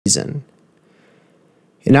reason.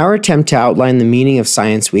 In our attempt to outline the meaning of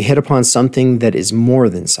science, we hit upon something that is more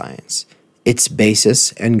than science, its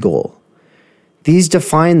basis and goal. These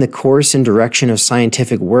define the course and direction of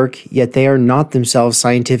scientific work, yet they are not themselves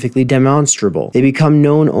scientifically demonstrable. They become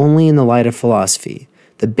known only in the light of philosophy.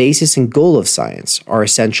 The basis and goal of science are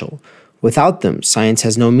essential. Without them, science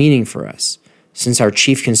has no meaning for us. Since our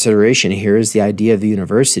chief consideration here is the idea of the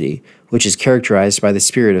university, which is characterized by the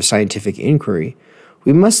spirit of scientific inquiry,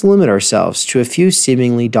 we must limit ourselves to a few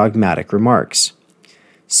seemingly dogmatic remarks.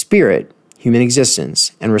 Spirit, human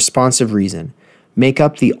existence, and responsive reason make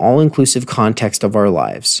up the all-inclusive context of our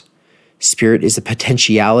lives. Spirit is the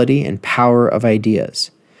potentiality and power of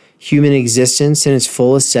ideas. Human existence in its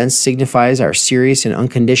fullest sense signifies our serious and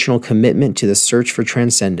unconditional commitment to the search for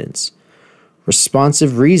transcendence.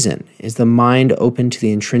 Responsive reason is the mind open to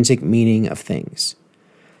the intrinsic meaning of things.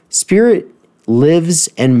 Spirit lives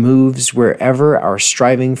and moves wherever our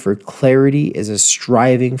striving for clarity is a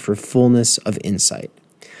striving for fullness of insight.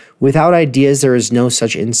 Without ideas, there is no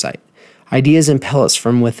such insight. Ideas impel us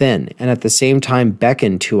from within and at the same time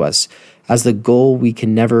beckon to us as the goal we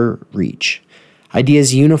can never reach.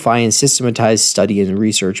 Ideas unify and systematize study and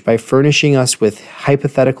research by furnishing us with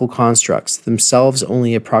hypothetical constructs, themselves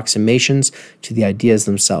only approximations to the ideas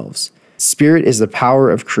themselves. Spirit is the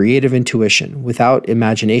power of creative intuition. Without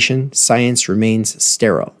imagination, science remains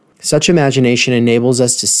sterile. Such imagination enables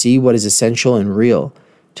us to see what is essential and real,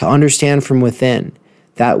 to understand from within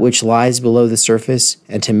that which lies below the surface,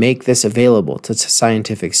 and to make this available to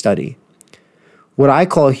scientific study. What I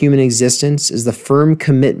call human existence is the firm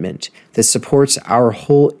commitment that supports our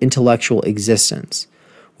whole intellectual existence.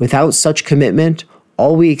 Without such commitment,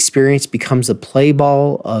 all we experience becomes a play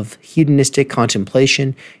ball of hedonistic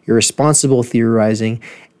contemplation, irresponsible theorizing,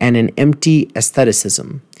 and an empty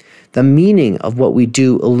aestheticism. The meaning of what we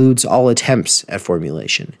do eludes all attempts at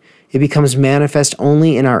formulation. It becomes manifest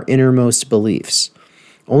only in our innermost beliefs.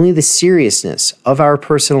 Only the seriousness of our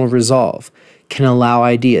personal resolve can allow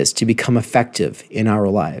ideas to become effective in our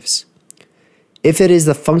lives. If it is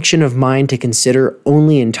the function of mind to consider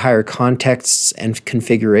only entire contexts and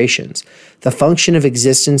configurations, the function of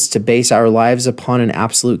existence to base our lives upon an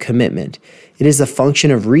absolute commitment, it is the function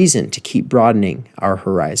of reason to keep broadening our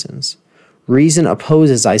horizons. Reason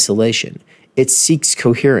opposes isolation. It seeks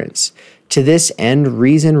coherence. To this end,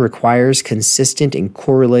 reason requires consistent and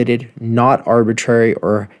correlated, not arbitrary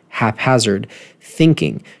or haphazard,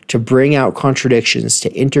 thinking to bring out contradictions,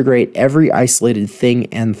 to integrate every isolated thing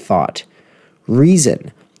and thought.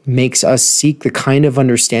 Reason makes us seek the kind of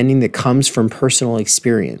understanding that comes from personal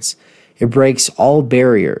experience. It breaks all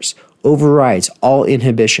barriers, overrides all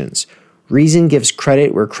inhibitions. Reason gives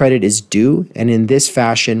credit where credit is due, and in this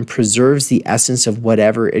fashion preserves the essence of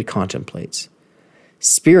whatever it contemplates.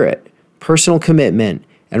 Spirit, personal commitment,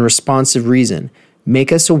 and responsive reason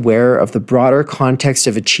make us aware of the broader context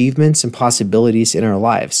of achievements and possibilities in our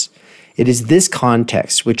lives. It is this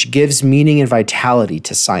context which gives meaning and vitality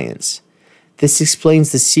to science. This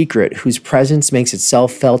explains the secret whose presence makes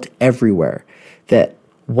itself felt everywhere, that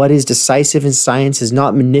what is decisive in science is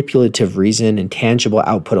not manipulative reason and tangible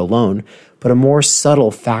output alone, but a more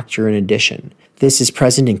subtle factor in addition. This is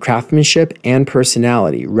present in craftsmanship and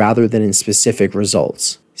personality rather than in specific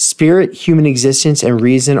results. Spirit, human existence, and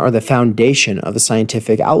reason are the foundation of the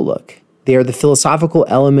scientific outlook. They are the philosophical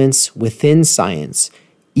elements within science,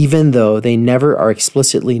 even though they never are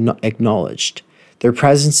explicitly acknowledged. Their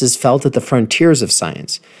presence is felt at the frontiers of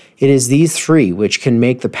science. It is these three which can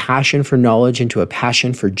make the passion for knowledge into a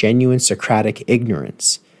passion for genuine Socratic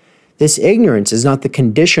ignorance. This ignorance is not the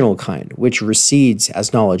conditional kind, which recedes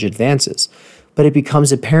as knowledge advances, but it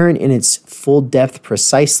becomes apparent in its full depth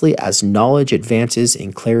precisely as knowledge advances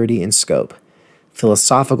in clarity and scope.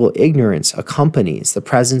 Philosophical ignorance accompanies the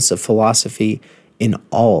presence of philosophy in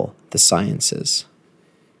all the sciences.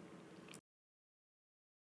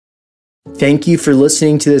 Thank you for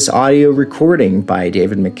listening to this audio recording by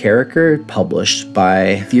David McCarricker, published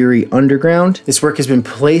by Theory Underground. This work has been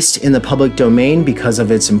placed in the public domain because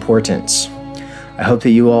of its importance. I hope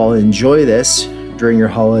that you all enjoy this during your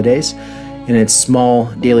holidays in its small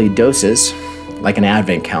daily doses, like an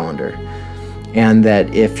advent calendar. And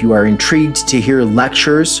that if you are intrigued to hear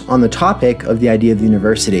lectures on the topic of the idea of the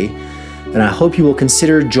university, then I hope you will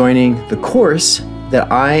consider joining the course that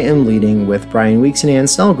I am leading with Brian Weeks and Ann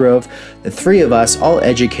Snellgrove, the three of us, all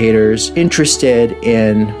educators interested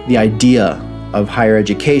in the idea of higher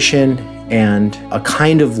education and a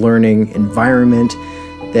kind of learning environment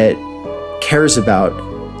that cares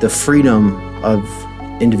about the freedom of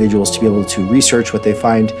individuals to be able to research what they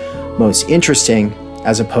find most interesting,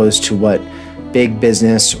 as opposed to what big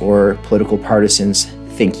business or political partisans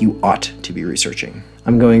think you ought to be researching.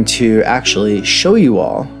 I'm going to actually show you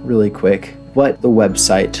all really quick what the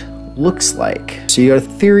website looks like. So you go to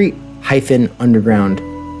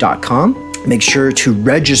theory-underground.com. Make sure to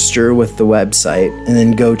register with the website and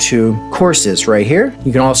then go to courses right here.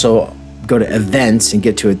 You can also go to events and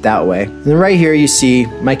get to it that way. And then right here you see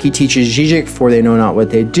Mikey teaches Zizek for They Know Not What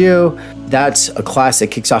They Do. That's a class that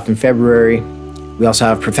kicks off in February. We also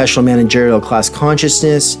have Professional Managerial Class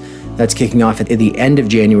Consciousness. That's kicking off at the end of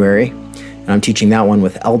January. And I'm teaching that one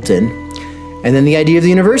with Elton. And then the Idea of the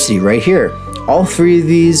University right here. All three of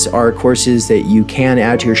these are courses that you can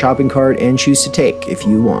add to your shopping cart and choose to take if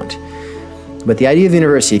you want. But the Idea of the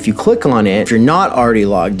University, if you click on it, if you're not already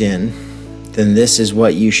logged in, then this is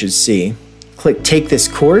what you should see. Click Take This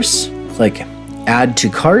Course, click Add to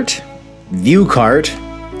Cart, View Cart,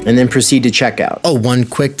 and then proceed to checkout. Oh, one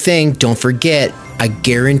quick thing, don't forget, I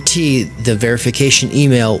guarantee the verification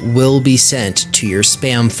email will be sent to your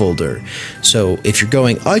spam folder. So if you're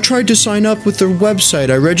going, I tried to sign up with the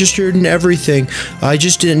website, I registered and everything, I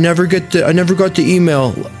just never got the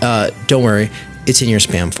email. Don't worry, it's in your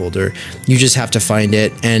spam folder. You just have to find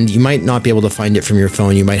it, and you might not be able to find it from your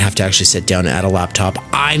phone. You might have to actually sit down at a laptop.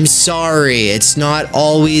 I'm sorry, it's not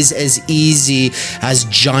always as easy as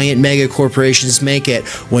giant mega corporations make it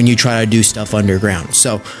when you try to do stuff underground.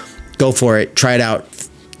 So go for it, try it out,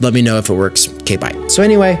 let me know if it works. Okay, bye. So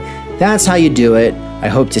anyway, that's how you do it. I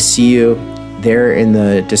hope to see you there in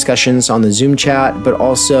the discussions on the Zoom chat, but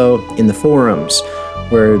also in the forums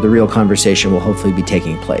where the real conversation will hopefully be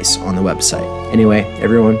taking place on the website. Anyway,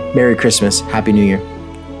 everyone, Merry Christmas, Happy New Year.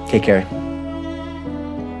 Take care.